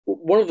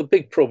one of the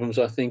big problems,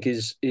 I think,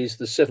 is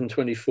the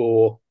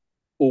 724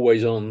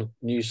 always on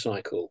news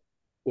cycle,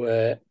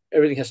 where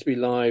everything has to be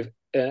live.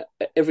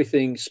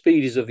 Everything,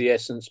 speed is of the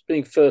essence,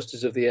 being first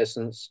is of the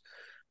essence,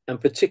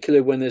 and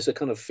particularly when there's a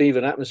kind of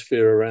fevered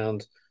atmosphere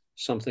around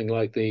something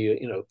like the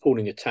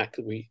appalling attack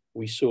that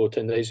we saw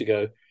 10 days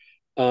ago.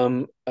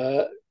 um,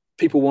 uh,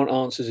 People want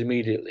answers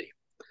immediately,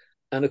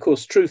 and of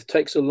course truth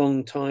takes a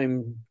long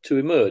time to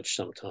emerge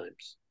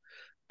sometimes.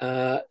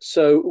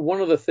 So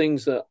one of the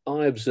things that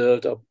I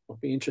observed, I'll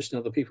be interested in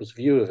other people's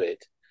view of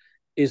it,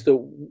 is that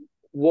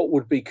what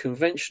would be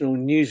conventional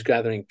news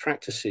gathering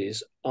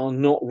practices are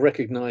not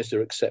recognized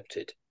or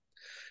accepted.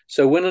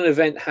 So when an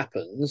event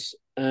happens,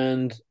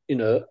 and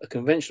a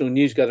conventional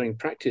news gathering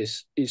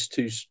practice is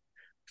to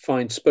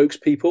find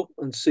spokespeople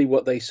and see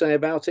what they say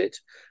about it,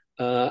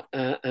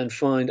 and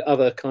find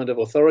other kind of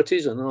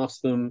authorities and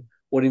ask them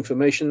what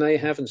information they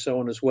have and so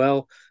on as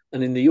well.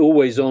 And in the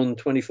always on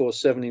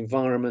 24/7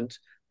 environment,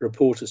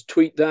 reporters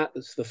tweet that.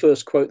 That's the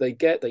first quote they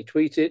get. They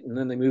tweet it, and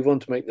then they move on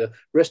to make the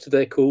rest of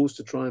their calls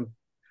to try and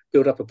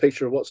build up a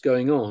picture of what's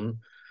going on.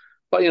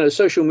 But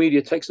social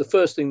media takes the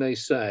first thing they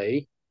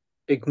say,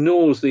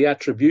 ignores the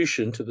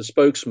attribution to the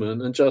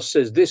spokesman, and just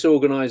says this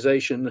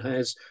organization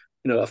has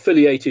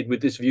affiliated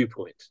with this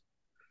viewpoint.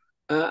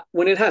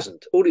 When it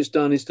hasn't. All it's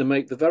done is to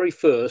make the very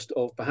first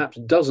of perhaps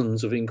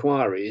dozens of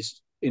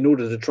inquiries in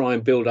order to try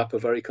and build up a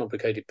very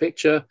complicated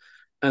picture.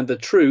 And the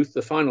truth,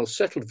 the final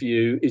settled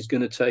view, is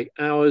going to take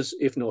hours,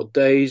 if not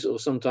days, or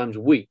sometimes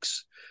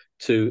weeks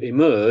to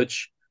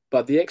emerge.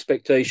 But the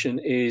expectation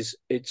is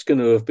it's going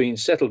to have been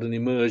settled and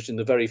emerged in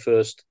the very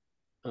first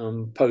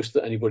post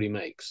that anybody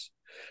makes.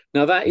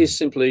 Now, that is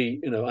simply,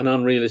 an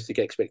unrealistic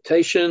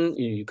expectation.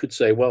 You could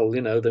say, well,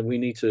 then we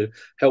need to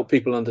help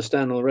people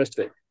understand all the rest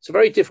of it. It's a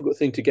very difficult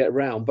thing to get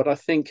around, but I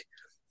think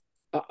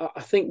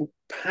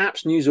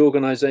perhaps news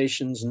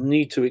organizations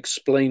need to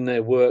explain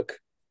their work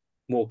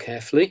more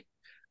carefully.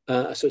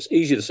 So it's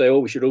easy to say, oh,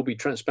 we should all be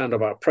transparent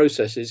about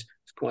processes.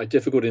 It's quite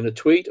difficult in a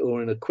tweet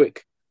or in a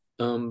quick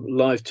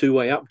live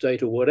two-way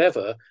update or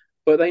whatever.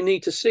 But they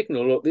need to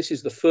signal, look, this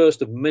is the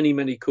first of many,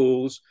 many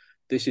calls.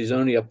 This is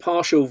only a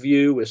partial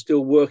view. We're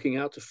still working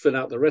out to fill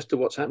out the rest of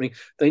what's happening.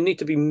 They need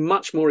to be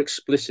much more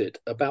explicit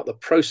about the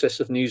process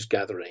of news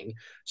gathering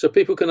so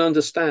people can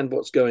understand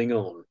what's going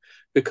on.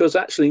 Because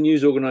actually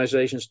news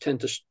organizations tend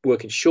to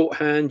work in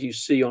shorthand. You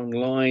see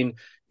online,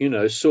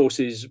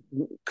 sources,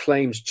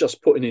 claims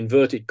just put in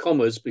inverted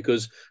commas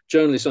because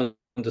journalists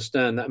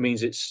understand that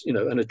means it's,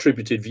 an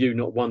attributed view,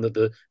 not one that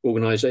the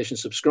organization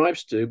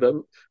subscribes to. But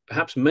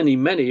perhaps many,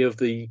 many of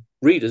the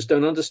readers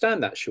don't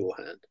understand that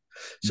shorthand.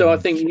 So I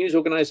think news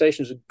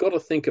organizations have got to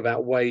think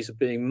about ways of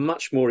being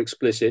much more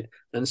explicit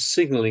and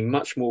signaling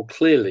much more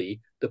clearly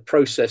the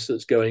process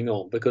that's going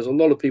on, because a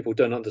lot of people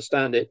don't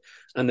understand it.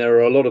 And there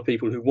are a lot of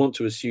people who want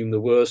to assume the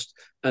worst,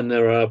 and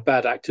there are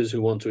bad actors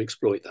who want to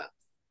exploit that.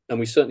 And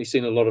we've certainly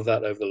seen a lot of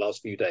that over the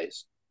last few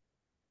days.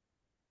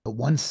 But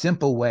one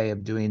simple way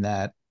of doing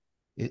that,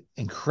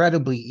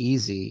 incredibly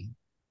easy,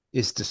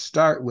 is to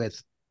start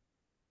with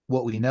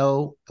what we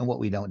know and what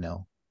we don't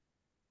know,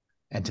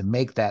 and to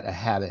make that a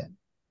habit.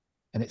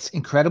 And it's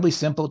incredibly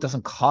simple. It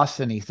doesn't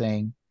cost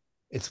anything.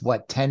 It's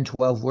 10,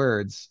 12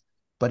 words,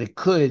 but it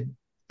could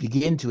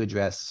begin to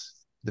address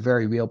the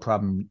very real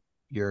problem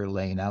you're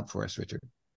laying out for us, Richard.